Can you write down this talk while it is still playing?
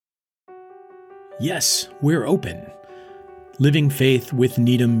Yes, we're open. Living Faith with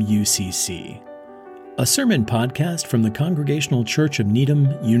Needham UCC, a sermon podcast from the Congregational Church of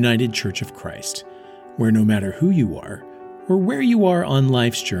Needham United Church of Christ, where no matter who you are or where you are on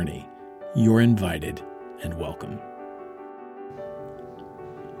life's journey, you're invited and welcome.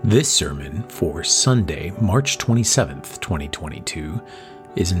 This sermon for Sunday, March 27th, 2022,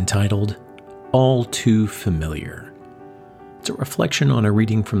 is entitled All Too Familiar. It's a reflection on a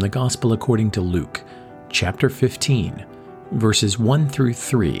reading from the Gospel according to Luke, chapter 15, verses 1 through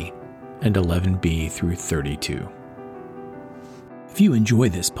 3 and 11b through 32. If you enjoy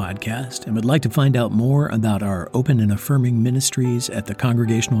this podcast and would like to find out more about our open and affirming ministries at the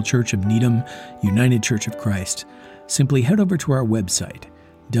Congregational Church of Needham United Church of Christ, simply head over to our website,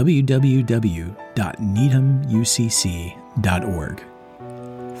 www.needhamucc.org.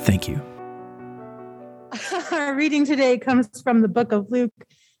 Thank you. Our reading today comes from the book of Luke,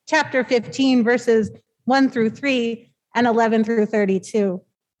 chapter 15, verses 1 through 3 and 11 through 32.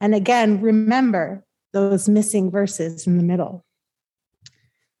 And again, remember those missing verses in the middle.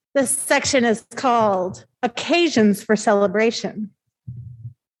 This section is called Occasions for Celebration.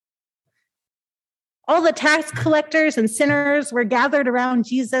 All the tax collectors and sinners were gathered around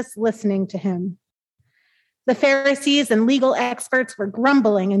Jesus listening to him. The Pharisees and legal experts were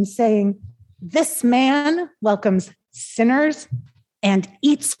grumbling and saying, "This man welcomes sinners and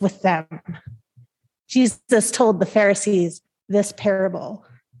eats with them." Jesus told the Pharisees this parable.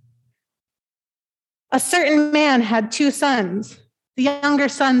 A certain man had 2 sons. The younger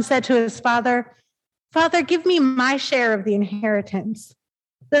son said to his father, "Father, give me my share of the inheritance."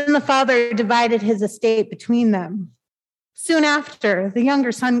 Then the father divided his estate between them. Soon after, the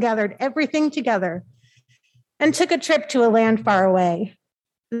younger son gathered everything together and took a trip to a land far away.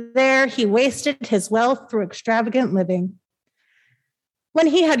 There, he wasted his wealth through extravagant living. When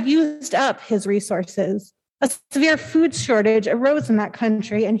he had used up his resources, a severe food shortage arose in that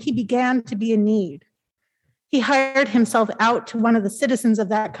country, and he began to be in need. He hired himself out to one of the citizens of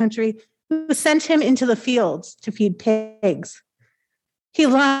that country, who sent him into the fields to feed pigs. He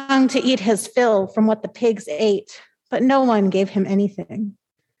longed to eat his fill from what the pigs ate, but no one gave him anything.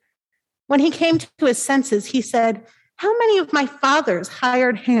 When he came to his senses, he said, "How many of my father's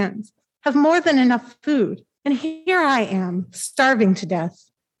hired hands have more than enough food? And here I am, starving to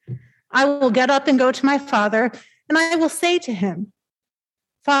death. I will get up and go to my father, and I will say to him,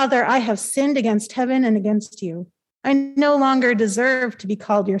 'Father, I have sinned against heaven and against you. I no longer deserve to be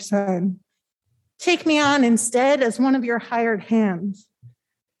called your son. Take me on instead as one of your hired hands.'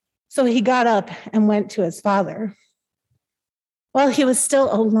 So he got up and went to his father. While he was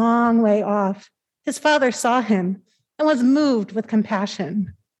still a long way off, his father saw him and was moved with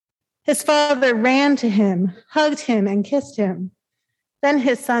compassion. His father ran to him, hugged him, and kissed him. Then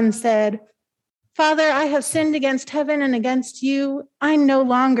his son said, 'Father, I have sinned against heaven and against you. I no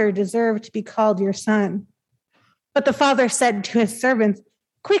longer deserve to be called your son.' But the father said to his servants,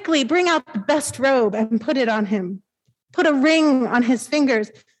 'Quickly, bring out the best robe and put it on him. Put a ring on his fingers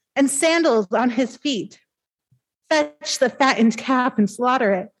and sandals on his feet. Fetch the fattened calf and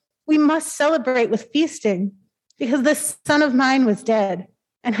slaughter it. We must celebrate with feasting, because this son of mine was dead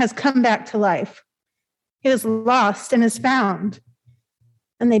and has come back to life. He was lost and is found.'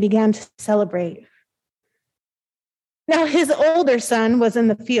 And they began to celebrate. Now his older son was in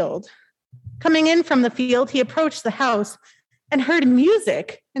the field. Coming in from the field, he approached the house and heard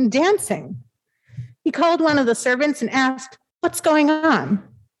music and dancing. He called one of the servants and asked, 'What's going on?'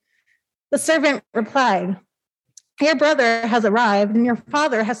 The servant replied, 'Your brother has arrived, and your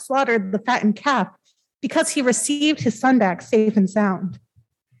father has slaughtered the fattened calf because he received his son back safe and sound.'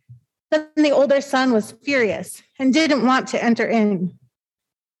 Then the older son was furious and didn't want to enter in.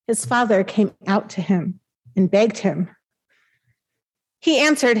 His father came out to him and begged him. He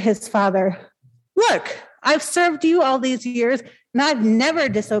answered his father, 'Look, I've served you all these years, and I've never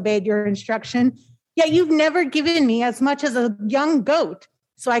disobeyed your instruction, yet you've never given me as much as a young goat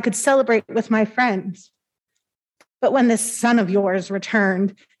so I could celebrate with my friends. But when this son of yours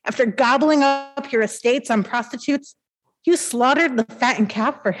returned, after gobbling up your estates on prostitutes, you slaughtered the fattened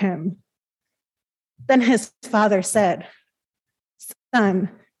calf for him.' Then his father said, 'Son,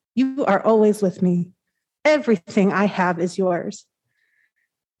 you are always with me. Everything I have is yours.'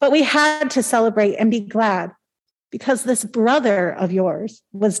 But we had to celebrate and be glad, because this brother of yours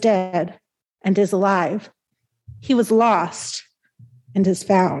was dead and is alive. He was lost and is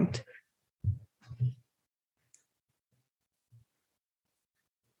found."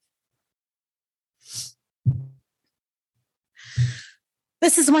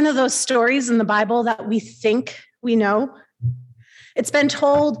 This is one of those stories in the Bible that we think we know. It's been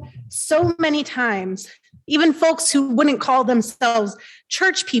told so many times. Even folks who wouldn't call themselves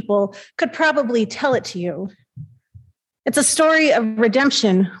church people could probably tell it to you. It's a story of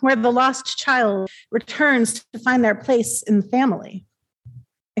redemption where the lost child returns to find their place in the family.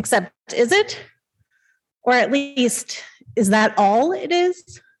 Except, is it? Or at least, is that all it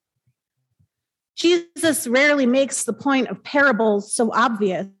is? Jesus rarely makes the point of parables so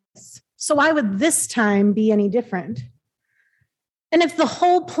obvious. So why would this time be any different? And if the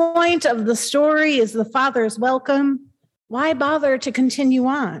whole point of the story is the Father's welcome, why bother to continue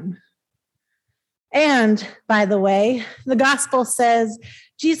on? And, by the way, the gospel says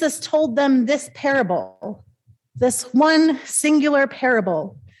Jesus told them this parable, this one singular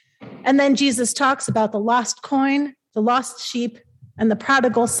parable. And then Jesus talks about the lost coin, the lost sheep, and the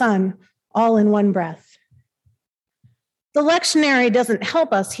prodigal son all in one breath. The lectionary doesn't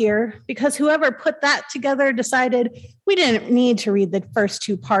help us here because whoever put that together decided we didn't need to read the first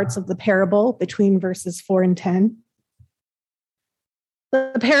two parts of the parable between verses 4 and 10.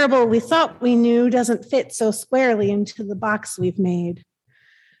 The parable we thought we knew doesn't fit so squarely into the box we've made.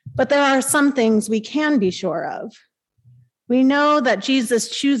 But there are some things we can be sure of. We know that Jesus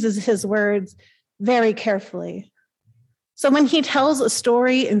chooses his words very carefully. So when he tells a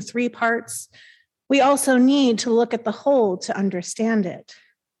story in 3 parts, we also need to look at the whole to understand it.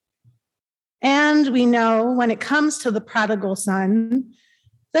 And we know when it comes to the prodigal son,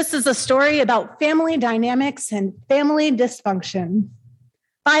 this is a story about family dynamics and family dysfunction.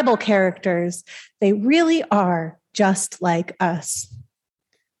 Bible characters, they really are just like us.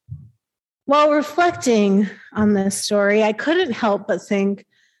 While reflecting on this story, I couldn't help but think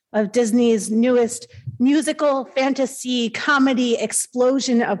of Disney's newest musical fantasy comedy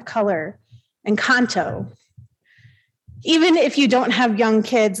explosion of color, Encanto. Even if you don't have young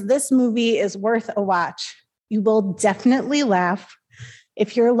kids, this movie is worth a watch. You will definitely laugh.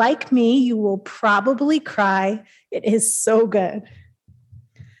 If you're like me, you will probably cry. It is so good.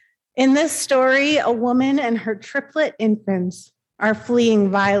 In this story, a woman and her triplet infants are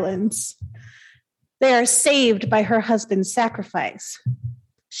fleeing violence. They are saved by her husband's sacrifice.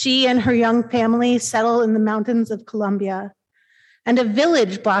 She and her young family settle in the mountains of Colombia, and a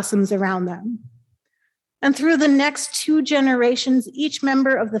village blossoms around them. And through the next 2 generations, each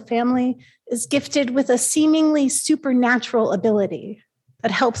member of the family is gifted with a seemingly supernatural ability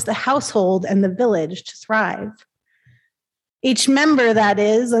that helps the household and the village to thrive. Each member, that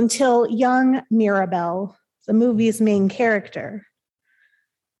is, until young Mirabel, the movie's main character.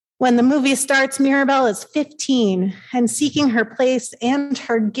 When the movie starts, Mirabel is 15 and seeking her place and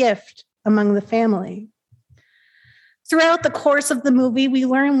her gift among the family. Throughout the course of the movie, we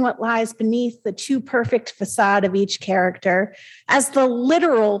learn what lies beneath the too perfect facade of each character as the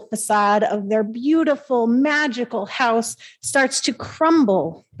literal facade of their beautiful, magical house starts to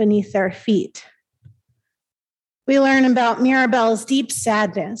crumble beneath their feet. We learn about Mirabel's deep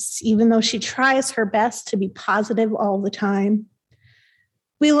sadness, even though she tries her best to be positive all the time.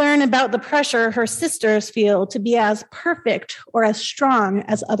 We learn about the pressure her sisters feel to be as perfect or as strong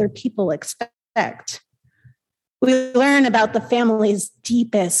as other people expect. We learn about the family's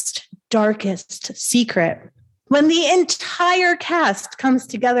deepest, darkest secret when the entire cast comes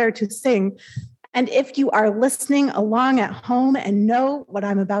together to sing. And if you are listening along at home and know what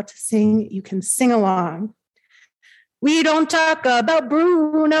I'm about to sing, you can sing along. We don't talk about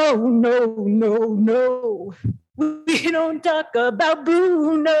Bruno, no, no, no. We don't talk about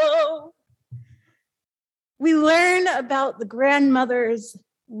Bruno. We learn about the grandmother's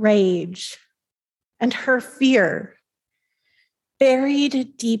rage and her fear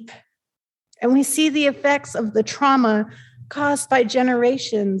buried deep. And we see the effects of the trauma caused by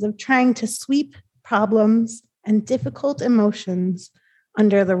generations of trying to sweep problems and difficult emotions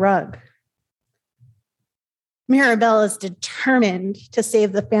under the rug. Mirabel is determined to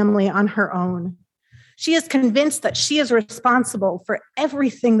save the family on her own. She is convinced that she is responsible for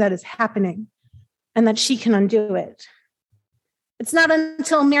everything that is happening and that she can undo it. It's not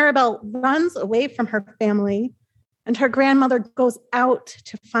until Mirabel runs away from her family and her grandmother goes out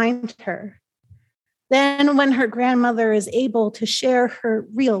to find her. Then, when her grandmother is able to share her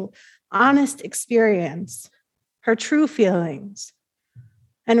real, honest experience, her true feelings,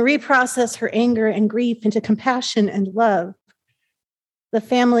 and reprocess her anger and grief into compassion and love, the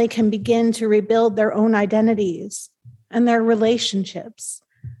family can begin to rebuild their own identities and their relationships,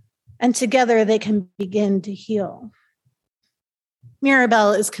 and together they can begin to heal.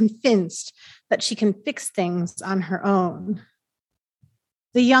 Mirabel is convinced that she can fix things on her own.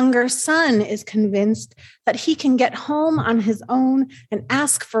 The younger son is convinced that he can get home on his own and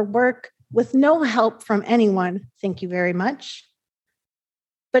ask for work with no help from anyone. Thank you very much.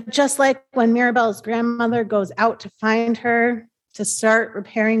 But just like when Mirabel's grandmother goes out to find her to start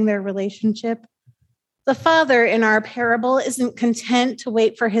repairing their relationship, the father in our parable isn't content to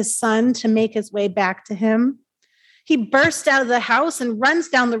wait for his son to make his way back to him. He bursts out of the house and runs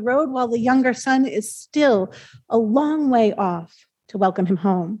down the road while the younger son is still a long way off to welcome him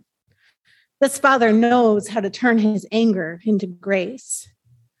home. This father knows how to turn his anger into grace.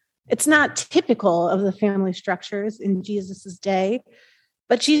 It's not typical of the family structures in Jesus's day,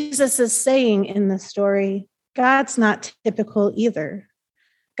 but Jesus is saying in this story, God's not typical either.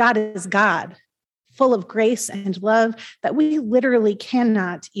 God is God, full of grace and love that we literally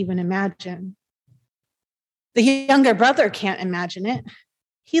cannot even imagine. The younger brother can't imagine it.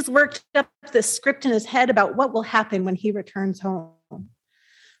 He's worked up this script in his head about what will happen when he returns home.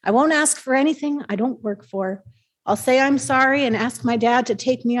 I won't ask for anything I don't work for. I'll say I'm sorry and ask my dad to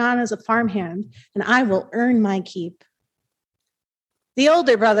take me on as a farmhand, and I will earn my keep. The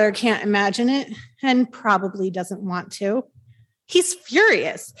older brother can't imagine it and probably doesn't want to. He's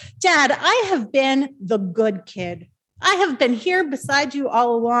furious. Dad, I have been the good kid. I have been here beside you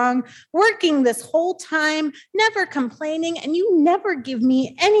all along, working this whole time, never complaining, and you never give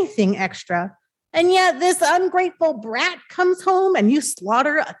me anything extra. And yet this ungrateful brat comes home and you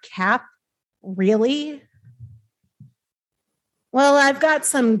slaughter a calf? Really? Well, I've got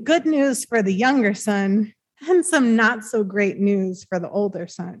some good news for the younger son and some not so great news for the older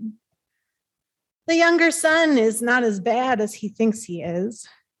son. The younger son is not as bad as he thinks he is.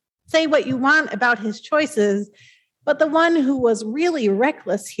 Say what you want about his choices, but the one who was really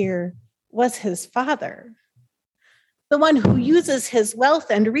reckless here was his father. The one who uses his wealth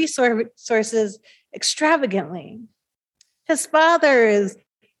and resources extravagantly. His father is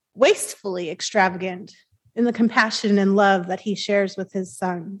wastefully extravagant in the compassion and love that he shares with his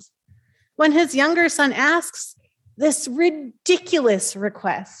sons. When his younger son asks this ridiculous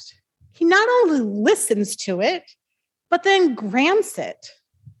request, he not only listens to it, but then grants it.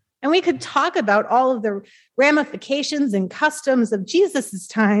 And we could talk about all of the ramifications and customs of Jesus's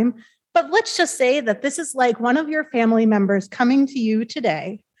time, but let's just say that this is like one of your family members coming to you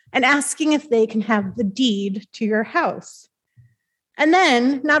today and asking if they can have the deed to your house. And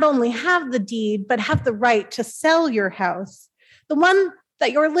then not only have the deed, but have the right to sell your house, the one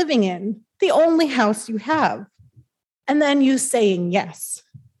that you're living in, the only house you have. And then you saying yes.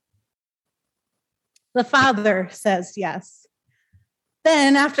 The father says yes.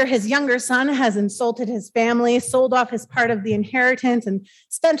 Then, after his younger son has insulted his family, sold off his part of the inheritance, and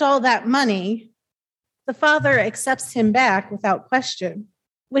spent all that money, the father accepts him back without question,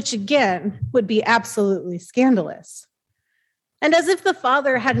 which again would be absolutely scandalous. And as if the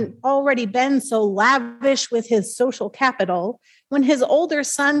father hadn't already been so lavish with his social capital, when his older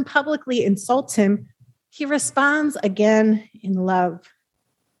son publicly insults him, he responds again in love.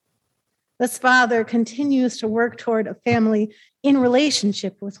 This father continues to work toward a family in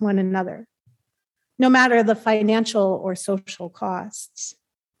relationship with one another, no matter the financial or social costs.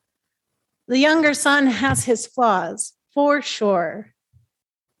 The younger son has his flaws, for sure,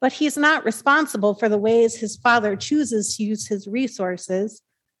 but he's not responsible for the ways his father chooses to use his resources,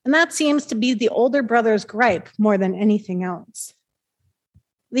 and that seems to be the older brother's gripe more than anything else.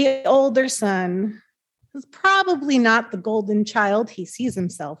 The older son is probably not the golden child he sees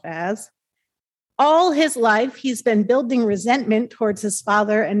himself as. All his life, he's been building resentment towards his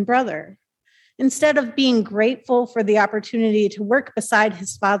father and brother. Instead of being grateful for the opportunity to work beside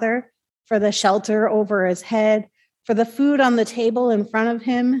his father, for the shelter over his head, for the food on the table in front of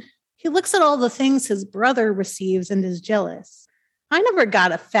him, he looks at all the things his brother receives and is jealous. I never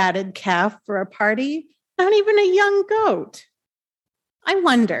got a fatted calf for a party, not even a young goat. I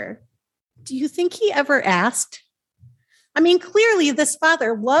wonder, do you think he ever asked? I mean, clearly this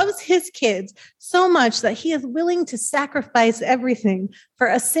father loves his kids so much that he is willing to sacrifice everything for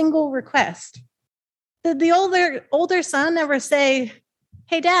a single request. Did the older son ever say,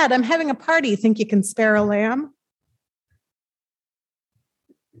 "Hey, Dad, I'm having a party. Think you can spare a lamb?"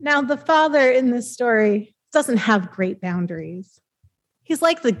 Now, the father in this story doesn't have great boundaries. He's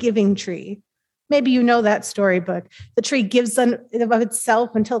like the giving tree. Maybe you know that storybook. The tree gives of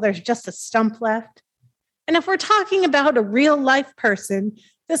itself until there's just a stump left. And if we're talking about a real life person,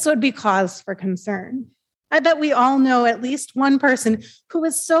 this would be cause for concern. I bet we all know at least one person who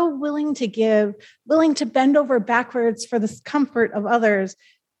is so willing to give, willing to bend over backwards for the comfort of others,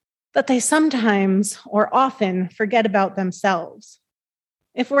 that they sometimes or often forget about themselves.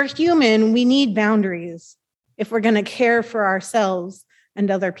 If we're human, we need boundaries. If we're going to care for ourselves and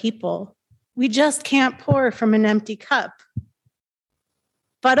other people, we just can't pour from an empty cup.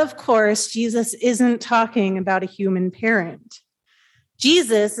 But of course, Jesus isn't talking about a human parent.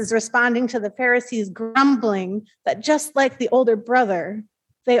 Jesus is responding to the Pharisees' grumbling that just like the older brother,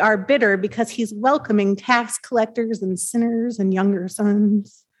 they are bitter because he's welcoming tax collectors and sinners and younger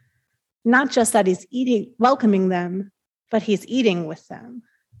sons. Not just that he's welcoming them, but he's eating with them.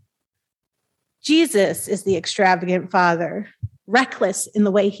 Jesus is the extravagant father, reckless in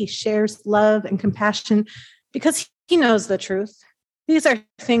the way he shares love and compassion because he knows the truth. These are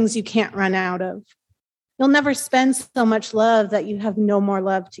things you can't run out of. You'll never spend so much love that you have no more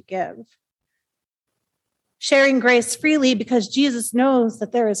love to give. Sharing grace freely because Jesus knows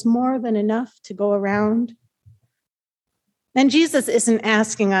that there is more than enough to go around. And Jesus isn't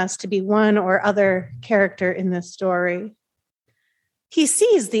asking us to be one or other character in this story. He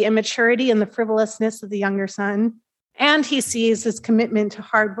sees the immaturity and the frivolousness of the younger son, and he sees his commitment to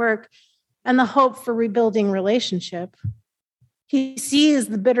hard work and the hope for rebuilding relationship. He sees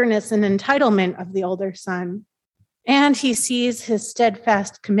the bitterness and entitlement of the older son, and he sees his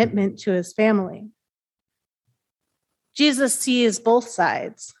steadfast commitment to his family. Jesus sees both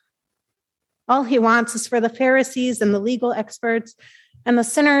sides. All he wants is for the Pharisees and the legal experts and the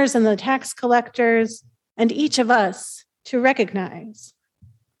sinners and the tax collectors and each of us to recognize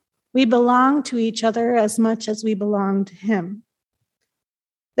we belong to each other as much as we belong to him.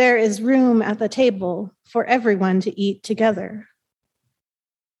 There is room at the table for everyone to eat together.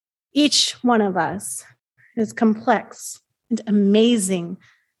 Each one of us is complex and amazing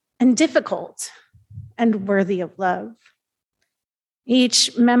and difficult and worthy of love.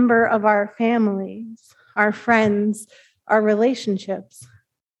 Each member of our families, our friends, our relationships,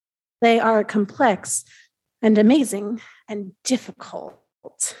 they are complex and amazing and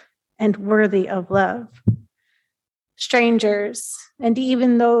difficult and worthy of love. Strangers, and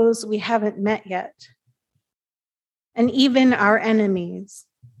even those we haven't met yet, and even our enemies,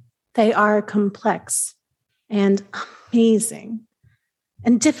 they are complex and amazing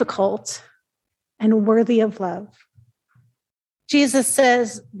and difficult and worthy of love. Jesus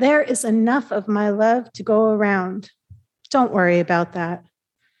says, there is enough of my love to go around. Don't worry about that.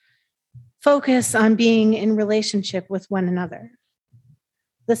 Focus on being in relationship with one another.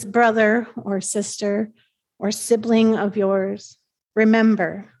 This brother or sister or sibling of yours,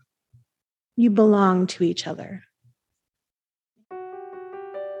 remember, you belong to each other.